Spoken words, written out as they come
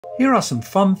Here are some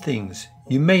fun things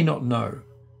you may not know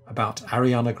about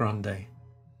Ariana Grande.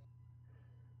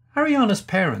 Ariana's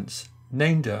parents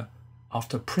named her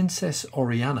after Princess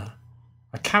Oriana,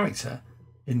 a character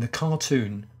in the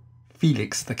cartoon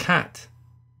Felix the Cat.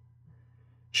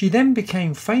 She then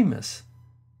became famous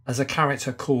as a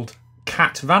character called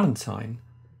Cat Valentine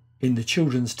in the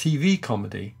children's TV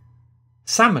comedy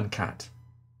Sam and Cat.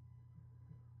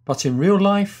 But in real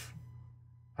life,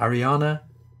 Ariana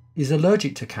is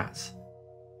allergic to cats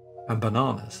and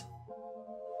bananas.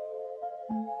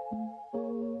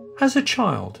 As a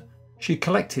child, she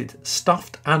collected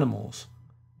stuffed animals,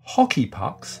 hockey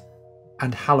pucks,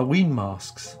 and Halloween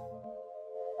masks.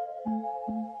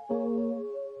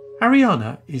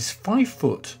 Ariana is 5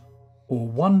 foot or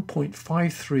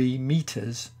 1.53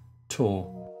 meters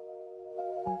tall.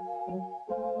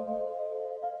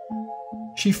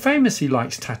 She famously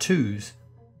likes tattoos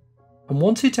and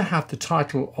wanted to have the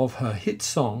title of her hit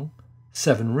song,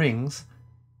 7 Rings,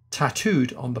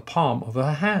 tattooed on the palm of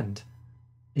her hand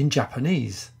in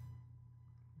Japanese.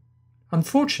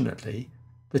 Unfortunately,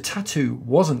 the tattoo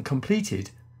wasn't completed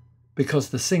because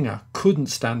the singer couldn't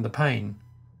stand the pain.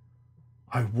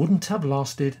 "I wouldn't have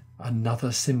lasted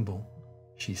another symbol,"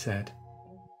 she said.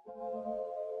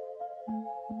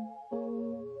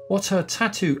 What her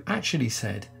tattoo actually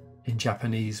said in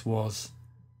Japanese was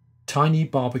 "Tiny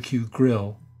Barbecue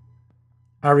Grill."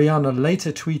 Ariana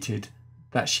later tweeted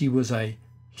that she was a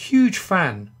huge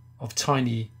fan of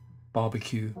tiny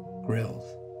barbecue grills.